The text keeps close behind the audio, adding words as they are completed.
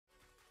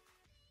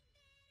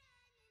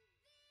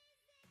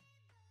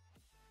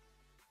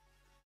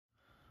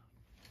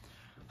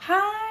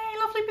Hi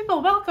lovely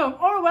people,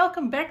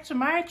 welcome back to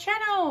my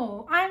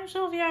channel. I'm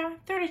Sylvia,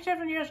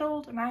 37 years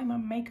old, and I'm a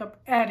makeup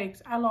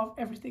addict. I love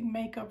everything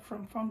makeup,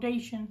 from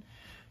foundation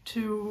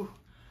to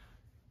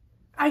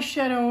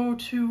eyeshadow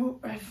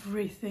to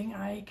everything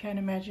I can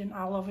imagine.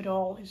 I love it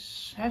all. It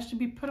has to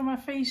be put on my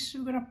face.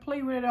 We're gonna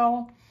play with it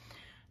all.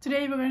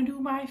 Today we're gonna do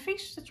my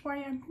face. That's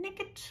why I'm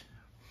naked.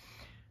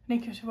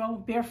 Well,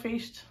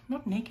 barefaced.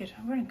 Not naked,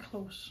 I'm wearing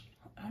clothes.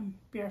 I'm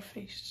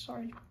barefaced,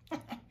 sorry.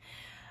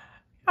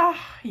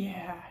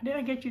 Yeah, did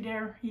I get you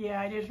there? Yeah,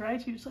 I did,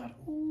 right? You thought,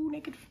 oh,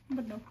 naked,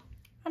 but no.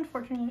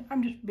 Unfortunately,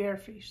 I'm just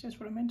barefaced, that's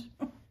what I meant.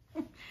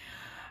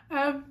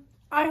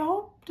 I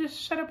hope this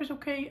setup is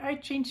okay. I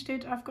changed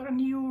it. I've got a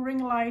new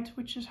ring light,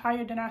 which is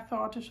higher than I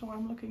thought, so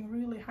I'm looking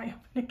really high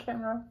up in the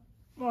camera.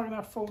 Or in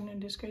my phone in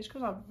this case,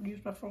 because I've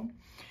used my phone.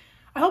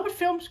 I hope it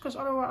films, because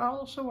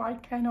otherwise I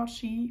cannot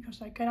see,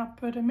 because I cannot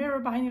put a mirror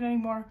behind it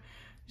anymore.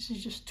 This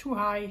is just too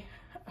high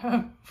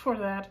for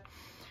that.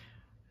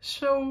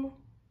 So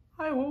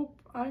I hope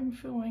I'm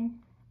filming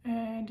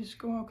and it's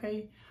going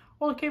okay.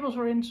 All the cables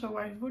are in, so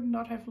I would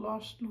not have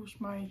lose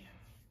my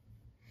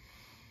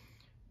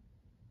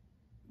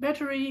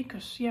battery,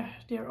 because yeah,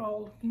 they're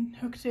all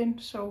hooked in,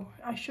 so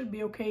I should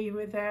be okay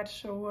with that.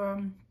 So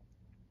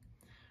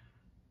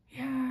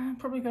yeah, I'm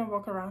probably gonna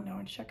walk around now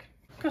and check,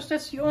 because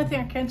that's the only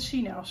thing I can't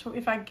see now. So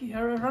if I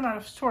run out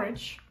of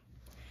storage,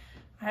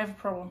 I have a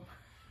problem.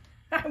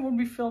 I won't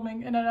be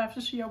filming and then I have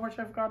to see how much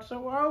I've got.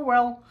 So oh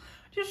well,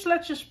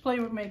 let's just play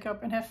with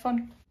makeup and have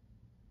fun.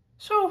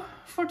 So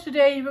for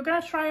today we're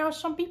gonna try out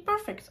some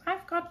Bperfect.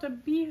 I've got the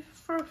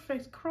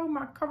Bperfect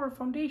Chroma Cover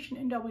Foundation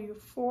in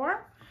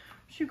W4.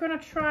 So you're gonna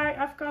try.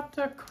 I've got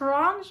the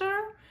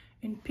Cronzer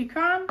in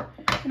Pecan,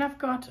 and I've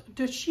got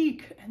the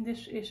Cheek, and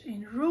this is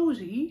in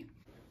Rosie.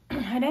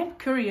 And I'm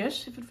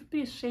curious if it would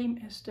be the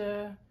same as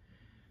the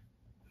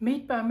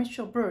Made by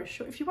Mitchell Brush.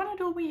 So if you want to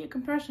do me a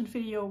comparison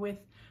video with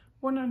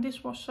one on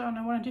this wash on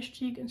and one on this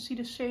cheek and see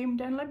the same,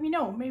 then let me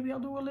know. Maybe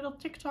I'll do a little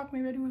TikTok,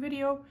 maybe I'll do a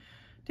video.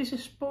 This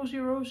is Posy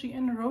Rosie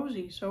and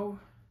Rosie, so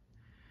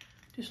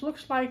this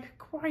looks like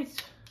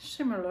quite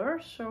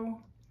similar.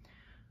 So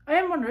I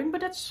am wondering,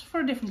 but that's for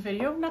a different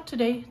video, not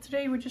today.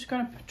 Today we're just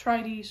gonna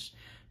try these,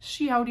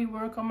 see how they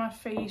work on my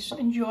face,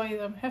 enjoy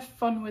them, have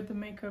fun with the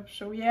makeup.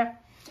 So yeah,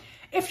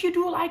 if you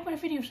do like my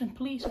videos, then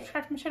please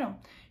subscribe to my channel,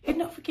 hit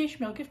notification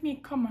bell, give me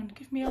a comment,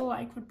 give me a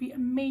like, would be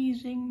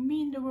amazing,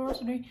 mean the world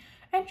to me.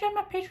 And join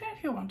my Patreon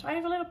if you want. I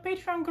have a little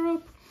Patreon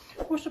group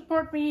who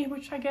support me,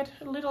 which I get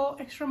a little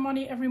extra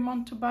money every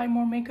month to buy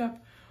more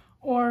makeup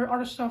or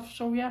other stuff.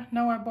 So yeah,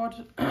 now I bought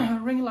a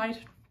ring light.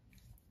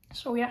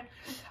 So yeah,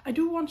 I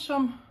do want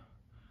some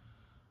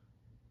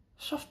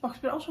softbox,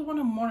 but I also want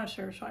a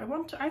monitor. So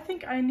I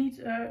think I need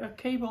a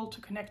cable to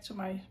connect to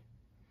my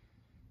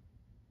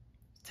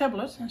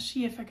tablet and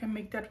see if I can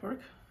make that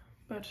work.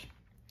 But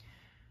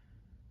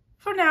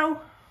for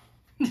now,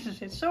 this is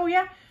it. So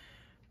yeah.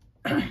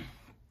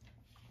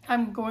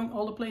 I'm going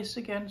all the places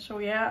again, so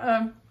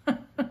yeah,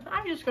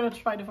 I'm just gonna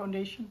try the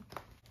foundation.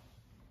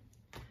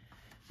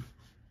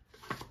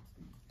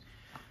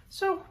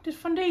 So this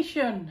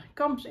foundation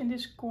comes in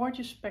this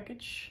gorgeous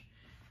package.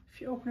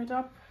 If you open it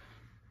up,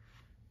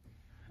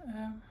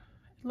 it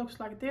looks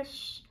like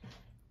this.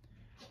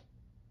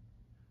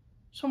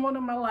 Someone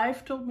in my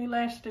life told me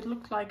last that it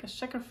looked like a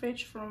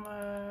sacrifice from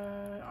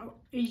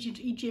ancient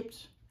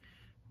Egypt,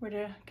 where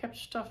they kept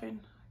stuff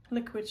in,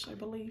 liquids I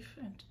believe,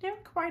 and they're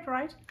quite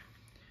right.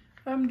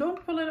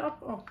 Don't pull it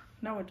up. Oh,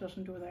 no, it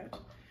doesn't do that.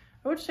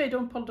 I would say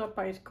don't pull it up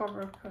by its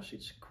cover, because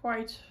it's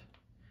quite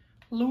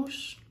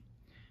loose.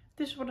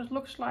 This is what it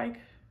looks like.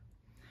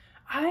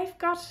 I've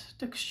got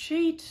the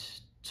shade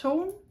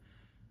tone,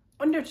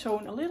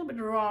 undertone, a little bit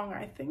wrong,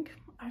 I think.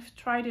 I've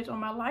tried it on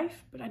my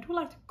life, but I do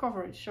like the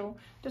coverage, so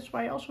that's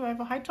why I also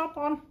have a high top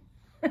on,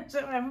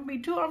 so I haven't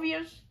been too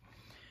obvious.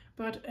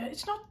 But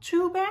it's not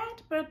too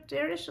bad, but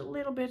there is a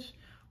little bit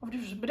of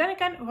difference. But then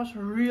again, it was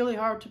really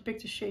hard to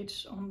pick the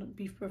shades on the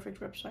Bperfect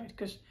website,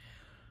 because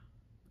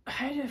I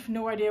have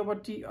no idea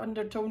what the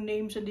undertone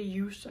names and they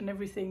used and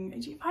everything.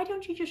 Why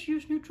don't you just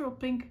use neutral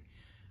pink,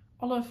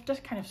 olive,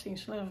 that kind of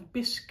things, a lot of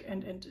bisque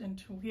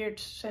and weird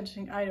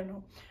sensing, I don't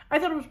know. I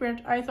thought it was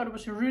weird. I thought it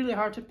was really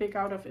hard to pick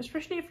out of,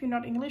 especially if you're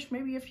not English.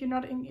 Maybe if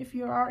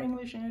you are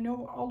English and you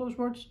know all those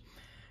words,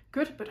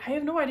 good. But I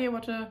have no idea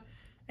what to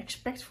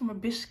expect from a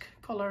bisque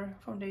color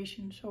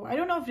foundation. So I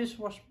don't know if this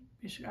was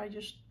bisque. I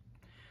just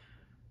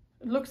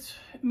looked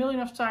a million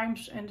of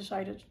times and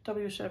decided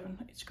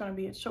W7, it's gonna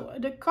be it. So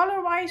the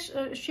color wise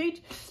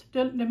shade,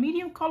 the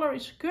medium color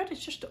is good.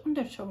 It's just the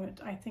undertone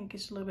I think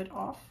is a little bit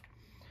off.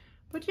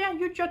 But yeah,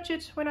 you judge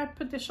it when I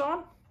put this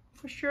on,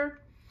 for sure.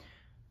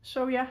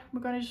 So yeah,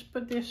 we're gonna just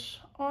put this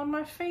on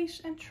my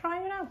face and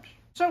try it out.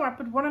 So I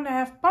put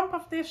 1.5 pump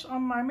of this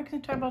on my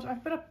mixing tablet. I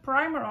put a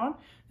primer on.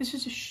 This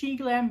is a She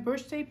Glam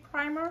birthday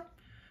primer,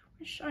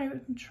 which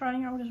I've been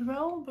trying out as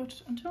well,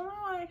 but until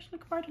now I actually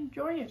quite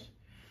enjoy it.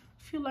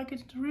 I feel like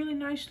it really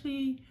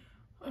nicely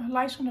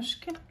lies on the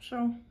skin,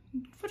 so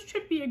it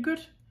should be a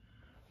good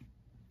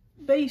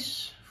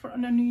base for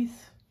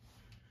underneath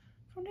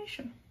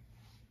foundation.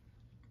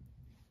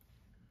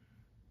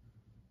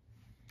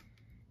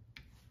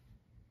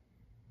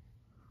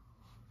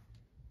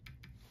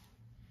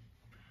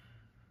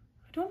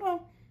 I don't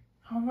know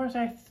what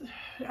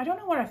I don't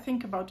know what I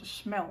think about the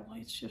smell.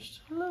 It's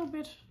just a little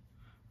bit,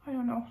 I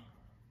don't know.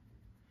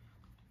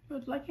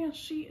 But like you can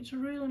see, it's a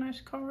really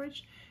nice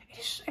coverage. It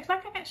is, like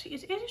I can see,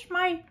 it is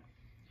my,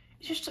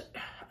 it's just,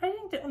 I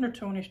think the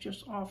undertone is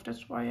just off.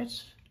 That's why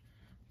it's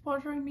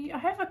bothering me. I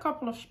have a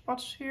couple of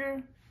spots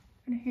here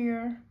and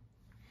here.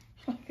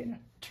 It's like in a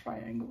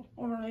triangle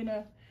or in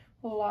a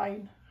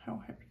line.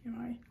 How happy am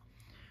I?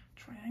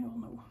 Triangle,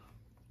 no.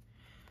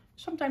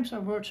 Sometimes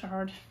our words are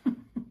hard.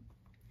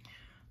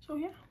 So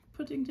yeah,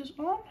 putting this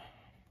on.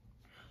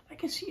 I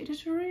can see it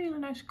is a really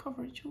nice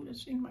coverage. Oh,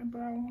 that's in my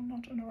brow,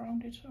 not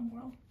around it so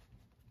well.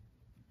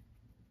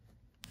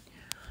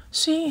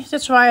 See,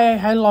 that's why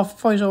I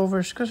love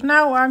voiceovers, because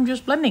now I'm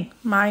just blending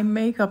my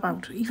makeup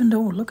out. Even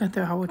though, look at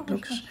how it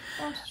looks.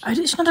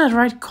 It's not the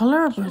right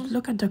color, but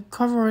look at the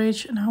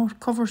coverage and how it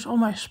covers all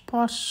my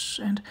spots.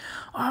 And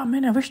oh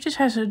man, I wish this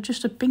has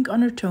just a pink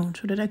undertone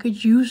so that I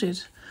could use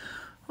it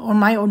on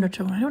my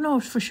undertone. I don't know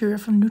for sure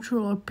if I'm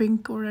neutral or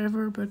pink or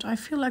whatever, but I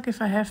feel like if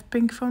I have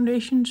pink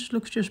foundations, it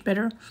looks just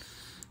better.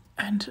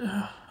 And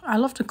I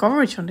love the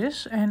coverage on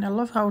this, and I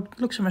love how it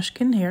looks on my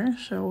skin here.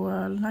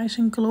 So nice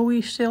and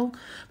glowy still.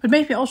 But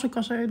maybe also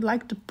because I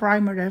like the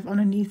primer they have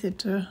underneath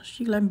it,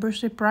 She Glam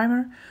Birthday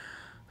Primer.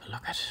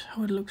 Look at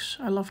how it looks.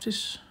 I love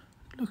this.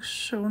 It looks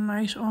so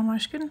nice on my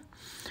skin.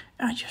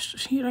 I just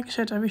see, like I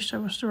said, I wish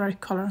that was the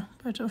right color,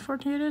 but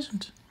unfortunately it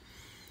isn't.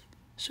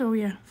 So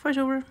yeah,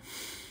 voiceover.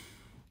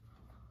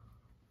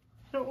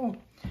 So oh,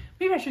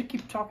 maybe I should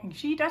keep talking.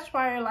 See, that's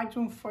why I like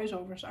doing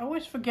voiceovers. I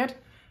always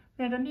forget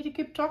that I need to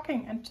keep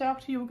talking and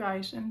talk to you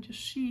guys and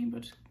just see.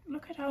 But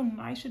look at how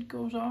nice it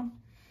goes on.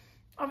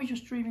 I'll be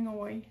just dreaming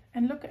away.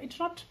 And look, it's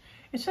not,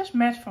 it says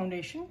matte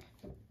foundation,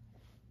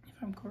 if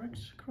I'm correct.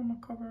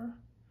 Chroma cover.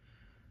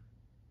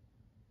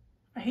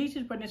 I hate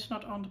it when it's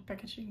not on the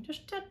packaging.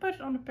 Just put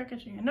it on the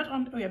packaging and not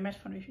on, oh yeah,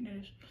 matte foundation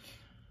it is.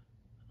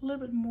 A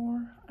little bit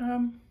more.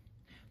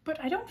 But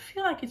I don't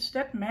feel like it's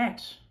that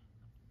matte.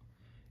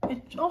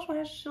 It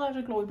also still has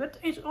a glow, but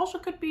it also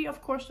could be,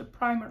 of course, the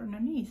primer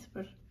underneath.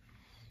 But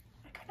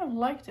I kind of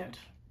like that.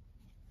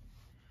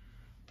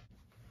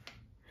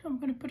 So I'm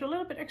going to put a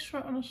little bit extra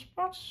on the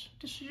spots.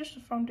 This is just a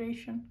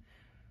foundation.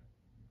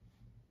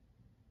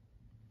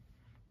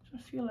 So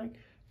I feel like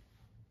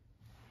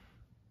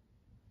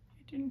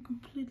it didn't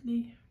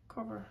completely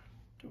cover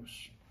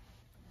those.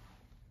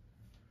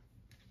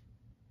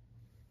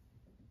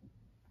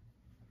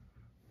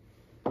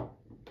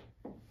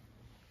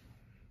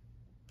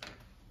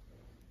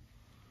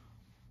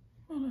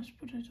 Well, let's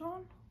put it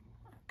on.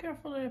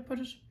 Careful that I put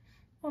it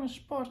on a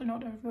spot and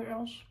not everywhere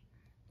else.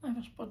 I have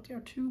a spot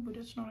there too, but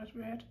it's not as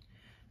bad.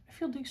 I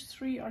feel these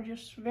three are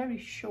just very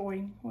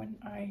showing when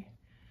I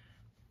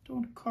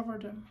don't cover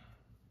them.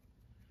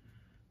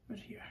 But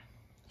here,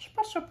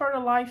 spots are part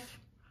of life.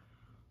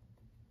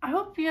 I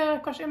hope, yeah,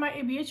 because in my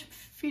ABH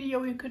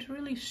video you could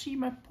really see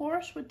my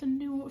pores with the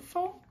new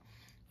phone.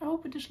 I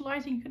hope with this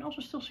lighting you can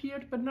also still see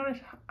it, but not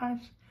as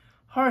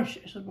harsh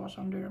as it was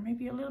on there.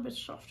 Maybe a little bit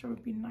softer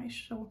would be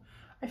nice. So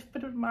I've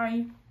put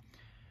my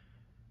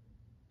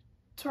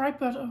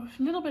tripod a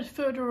little bit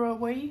further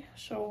away,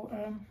 so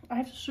I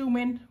have to zoom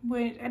in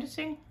with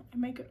editing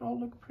and make it all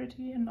look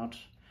pretty, and not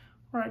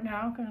right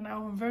now because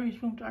now I'm very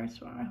zoomed out.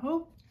 So I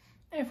hope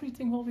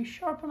everything will be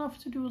sharp enough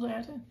to do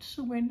that and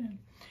zoom in, and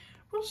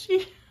we'll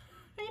see.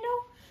 You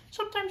know,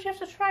 sometimes you have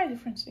to try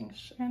different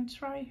things and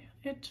try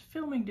it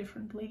filming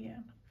differently.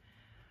 And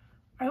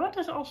I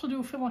wanted to also do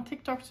a film on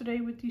TikTok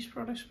today with these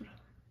products, but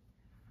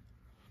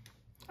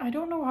I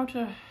don't know how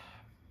to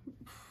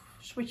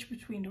switch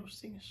between those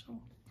things, so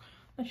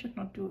I should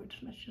not do it.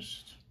 Let's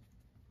just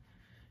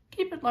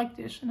keep it like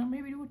this, and then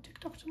maybe do a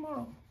TikTok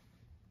tomorrow.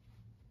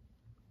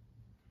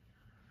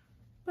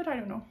 But I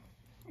don't know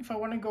if I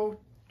want to go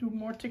do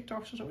more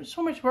TikToks or so. It's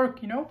so much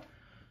work, you know,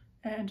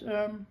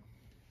 and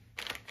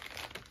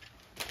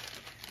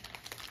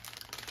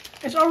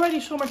it's already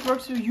so much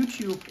work to do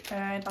YouTube,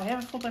 and I have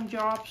a full-time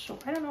job, so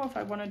I don't know if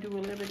I want to do a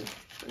little bit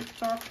of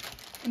TikTok.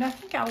 And I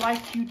think I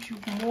like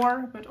YouTube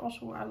more, but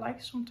also I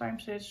like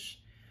sometimes it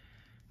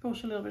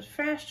goes a little bit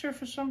faster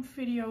for some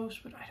videos,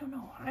 but I don't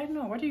know. I don't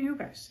know. What do you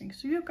guys think?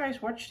 Do you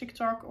guys watch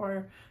TikTok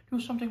or do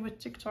something with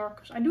TikTok?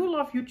 Because I do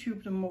love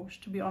YouTube the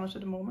most, to be honest,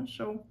 at the moment.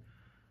 So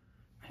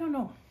I don't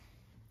know.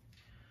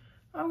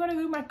 I'm gonna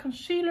do my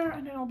concealer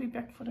and then I'll be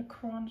back for the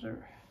Cronzer.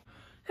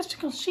 That's the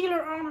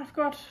concealer on. I've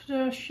got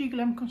the She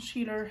Glam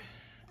concealer.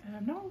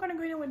 Now I'm gonna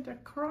go in with the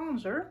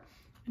Cronzer.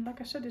 And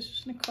like I said, this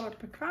is in the color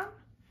Pecan.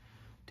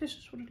 This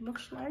is what it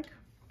looks like.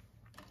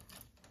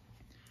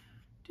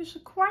 This is a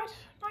quite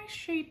nice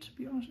shade, to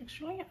be honest,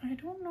 actually. I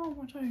don't know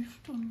what I've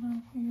done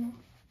now here.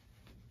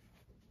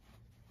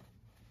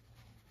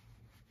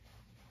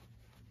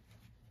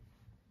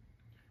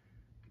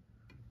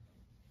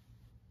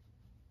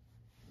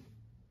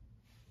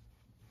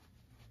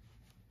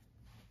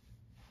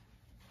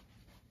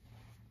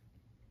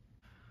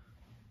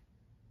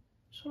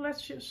 So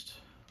let's just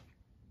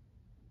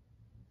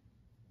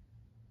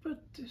put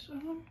this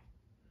on.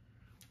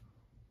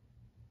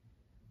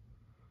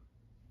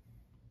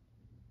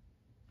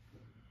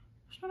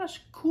 not as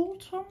cool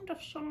toned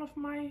as some of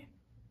my.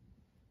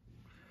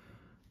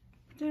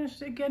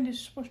 This again, this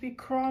is supposed to be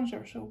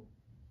Cronzer, so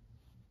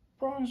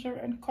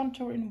bronzer and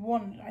contour in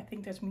one. I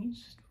think that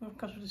means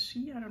because of the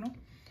C. I don't know.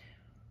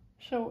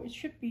 So it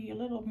should be a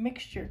little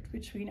mixture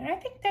between. And I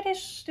think that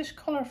is this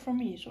color for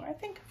me. So I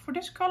think for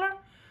this color,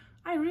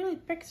 I really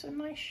picked a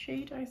nice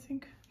shade. I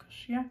think because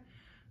yeah.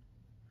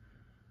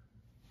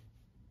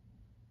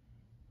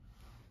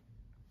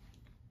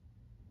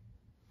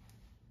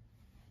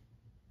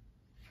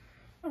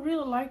 I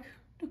really like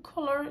the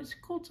color. It's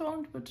cool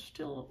toned, but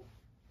still,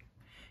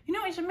 you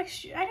know, it's a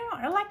mixture. I don't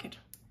know. I like it.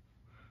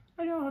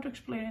 I don't know how to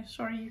explain it.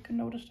 Sorry, you can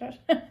notice that.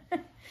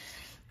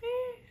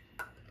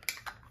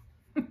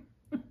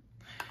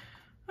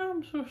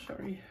 I'm so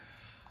sorry.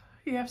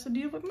 You have to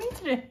deal with me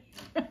today.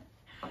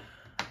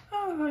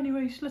 Oh,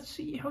 anyways, let's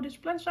see how this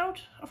blends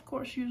out. Of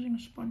course, using a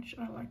sponge.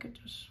 I like it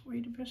this way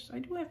the best. I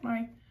do have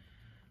my.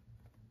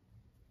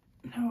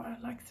 No, I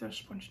like the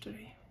sponge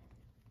today.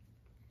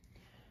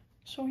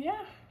 So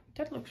yeah,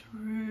 that looks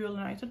really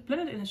nice. It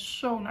blended in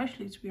so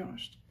nicely, to be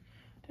honest.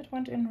 That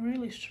went in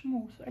really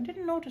smooth. I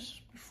didn't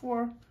notice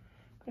before,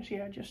 because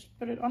yeah, I just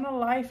put it on a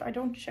live. I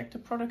don't check the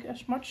product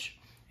as much,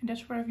 and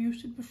that's where I've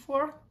used it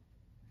before.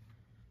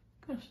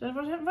 Because that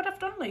was what I've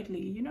done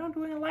lately, you know,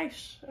 doing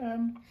lives.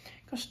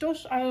 Because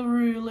those I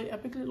really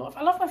epically love.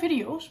 I love my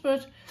videos,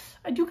 but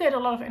I do get a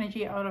lot of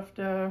energy out of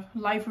the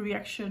live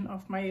reaction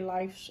of my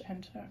lives,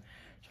 and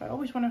so I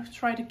always want to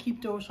try to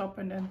keep those up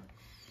and then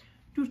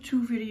do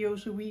 2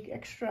 videos a week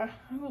extra.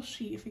 And we'll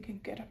see if we can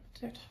get up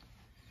to that.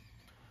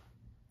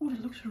 Oh,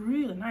 that looks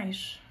really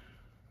nice,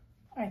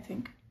 I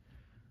think.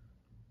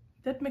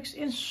 That mixed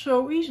in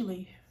so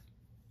easily.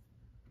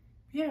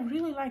 Yeah,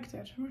 really like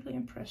that. I'm really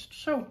impressed.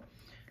 So,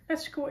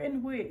 let's go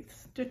in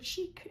with the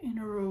cheek in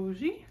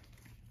Rosie.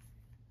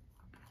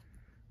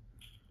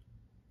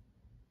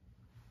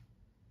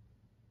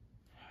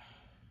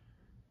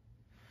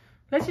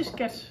 Let's just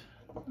get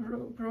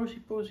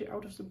Rosie Posy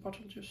out of the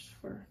bottle just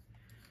for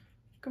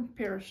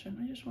comparison.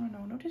 I just want to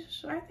know. No, this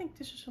is. I think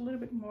this is a little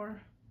bit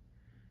more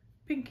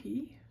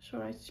pinky,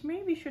 so I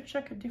maybe should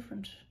check a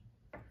different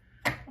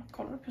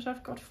color because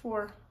I've got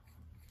 4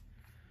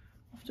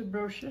 of the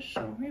brushes,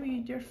 so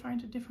maybe there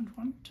find a different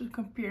one to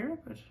compare.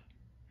 But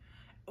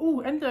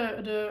oh, and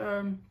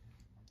the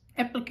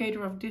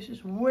applicator of this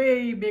is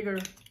way bigger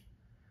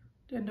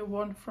than the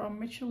one from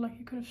Mitchell, like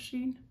you could have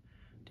seen.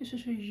 This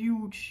is a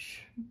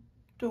huge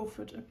doe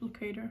foot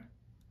applicator.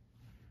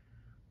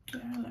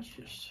 Yeah, let's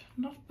just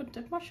not put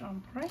that much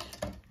on, right?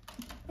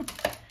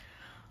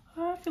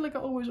 I feel like I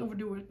always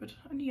overdo it, but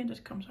in the end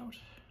it comes out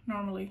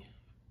normally.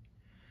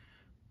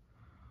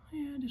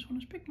 Yeah, this one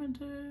is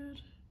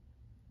pigmented.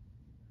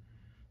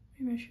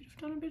 Maybe I should have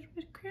done a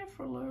bit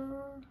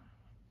carefuler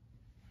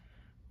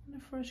when I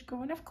first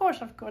go. And of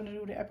course I've got to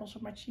do the apples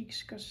of my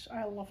cheeks because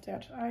I love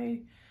that.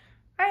 I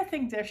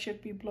think there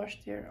should be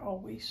blush there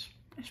always.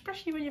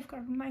 Especially when you've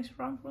got nice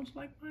round ones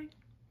like mine.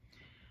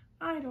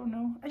 I don't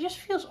know. It just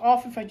feels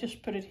off if I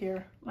just put it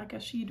here. Like I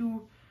see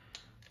do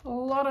a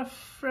lot of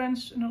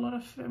friends and a lot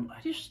of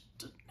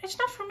it's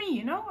not for me,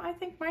 you know. I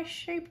think my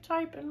shape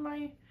type and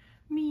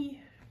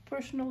me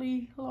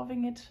personally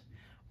loving it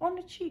on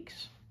the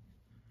cheeks.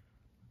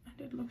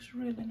 And it looks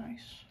really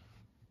nice.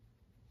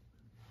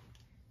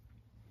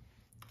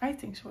 I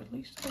think so, at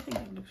least. I think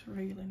it looks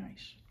really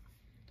nice.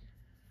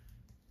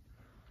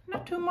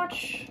 Not too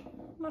much,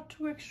 not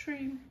too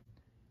extreme.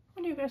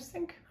 What do you guys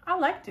think? I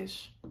like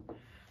this.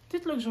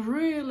 This looks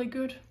really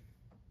good.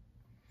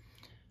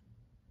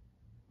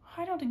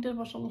 I don't think that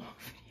was a long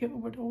video,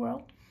 but oh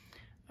well.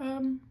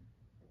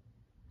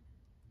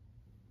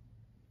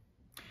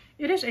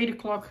 It is 8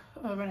 o'clock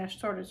when I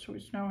started, so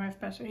it's now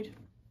 8:30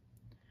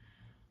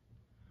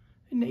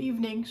 in the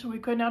evening. So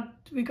we're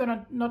not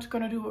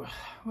going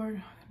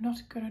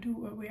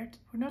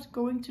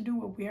to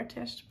do a wear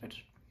test, but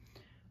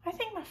I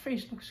think my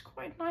face looks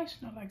quite nice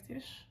now like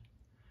this,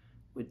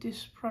 with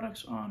these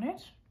products on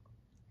it.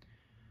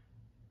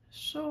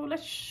 So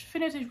let's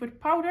finish it with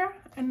powder,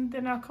 and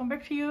then I'll come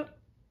back to you,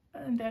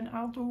 and then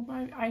I'll do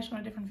my eyes on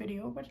a different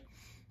video,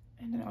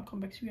 and then I'll come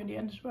back to you in the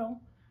end as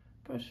well.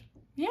 But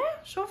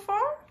yeah, so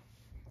far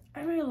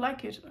I really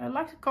like it. I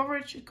like the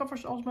coverage. It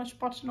covers all my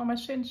spots and all my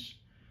sins.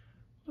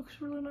 Looks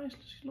really nice.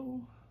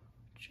 Let's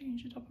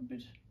change it up a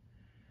bit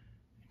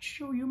and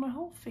show you my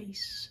whole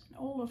face and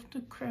all of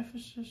the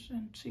crevices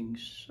and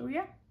things. So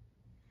yeah,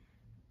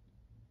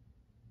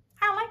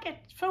 I like it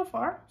so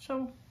far.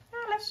 So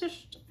yeah, let's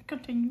just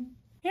continue.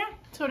 Yeah,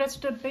 so that's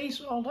the base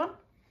all done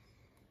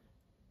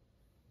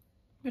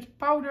with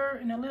powder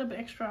and a little bit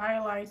extra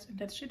highlight, and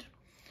that's it.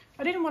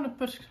 I didn't want to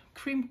put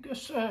cream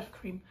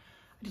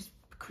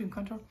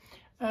contour,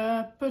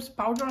 put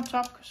powder on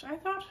top, because I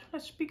thought,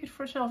 let's speak it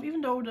for itself.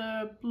 Even though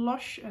the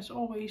blush, as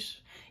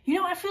always, you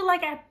know, I feel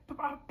like I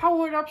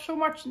powered up so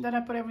much and then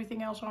I put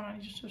everything else on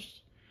and it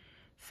just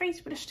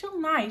fades, but it's still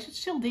nice. It's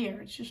still there.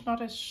 It's just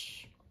not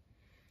as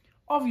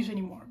obvious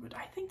anymore. But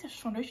I think this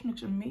foundation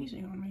looks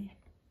amazing on me.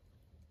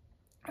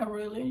 I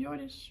really enjoy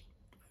this.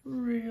 I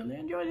really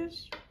enjoy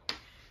this.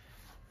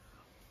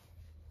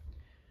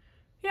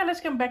 yeah,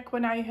 let's come back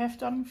when I have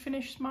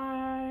finished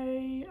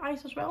my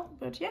eyes as well.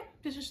 But yeah,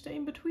 this is the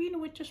in-between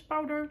with just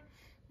powder.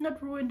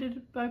 Not ruined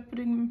it by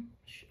putting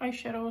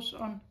eyeshadows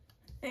on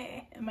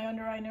my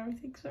under eye and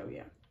everything. So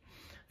yeah,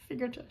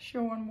 figured to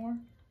show one more.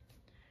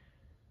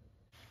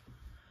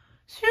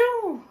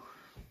 So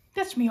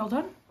that's me all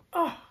done.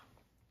 Oh,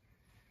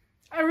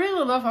 I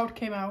really love how it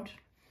came out.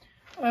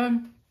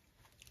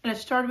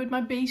 Let's start with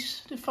my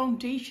base. The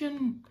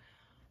foundation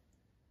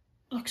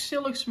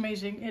still looks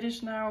amazing. It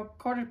is now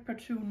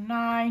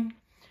 9:15.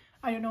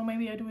 I don't know,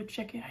 maybe I do a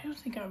check-in. I don't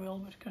think I will,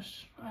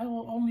 because I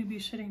will only be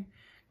sitting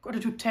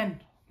 9:45,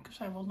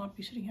 because I will not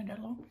be sitting here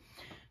that long.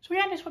 So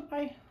yeah, this is what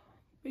my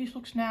base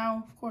looks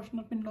now. Of course,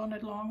 not been on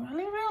that long. I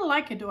really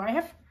like it though. I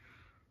have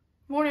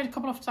worn it a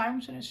couple of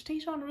times and it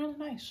stays on really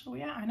nice. So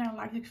yeah, and I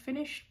like the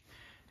finish.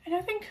 And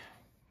I think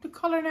the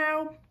color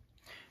now,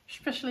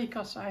 especially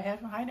because I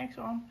have a high neck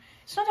on,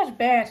 it's not as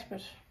bad,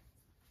 but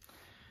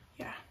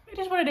yeah, it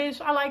is what it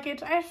is. I like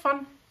it. I had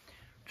fun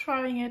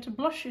trying it. The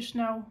blush is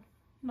now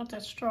not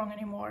that strong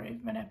anymore.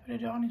 When I put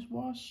it on, it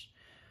was.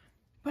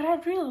 But I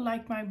really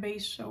like my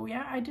base. So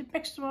yeah, I did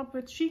mix them up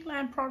with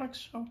Cheekland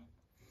products. So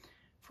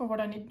for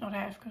what I did not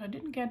have, because I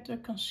didn't get the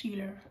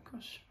concealer.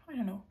 Because I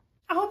don't know.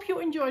 I hope you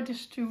enjoyed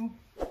this too.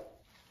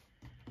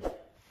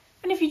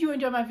 And if you do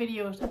enjoy my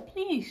videos, then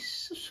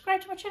please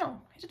subscribe to my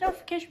channel. Hit the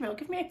notification bell.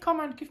 Give me a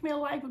comment. Give me a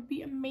like. It would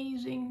be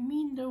amazing.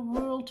 Mean the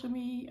world to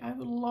me. I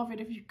would love it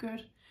if you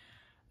could.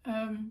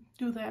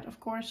 Do that, of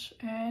course.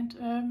 And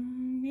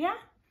yeah,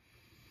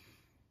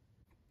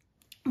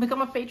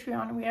 become a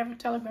Patreon. We have a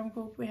Telegram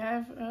group. We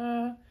have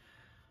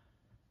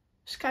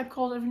Skype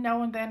calls every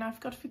now and then. I've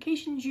got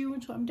vacation in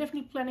June, so I'm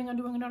definitely planning on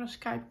doing another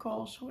Skype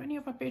call. So any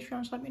of my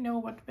Patreons, let me know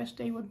what the best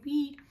day would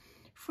be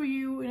for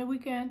you in a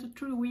weekend or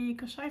through the week,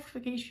 because I have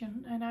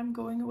vacation and I'm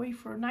going away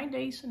for 9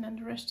 days, and then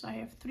the rest I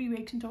have 3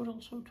 weeks in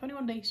total, so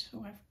 21 days.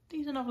 So I have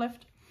days enough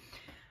left.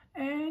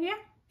 And yeah,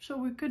 so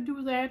we could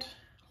do that.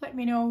 Let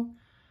me know.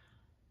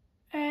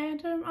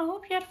 And I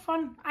hope you had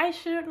fun. I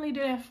certainly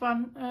did have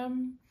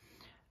fun.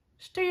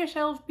 Stay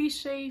yourself, be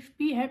safe,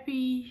 be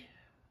happy,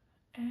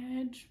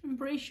 and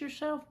embrace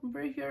yourself,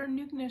 embrace your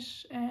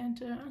uniqueness.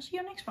 And I'll see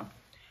you next one.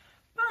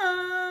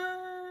 Bye!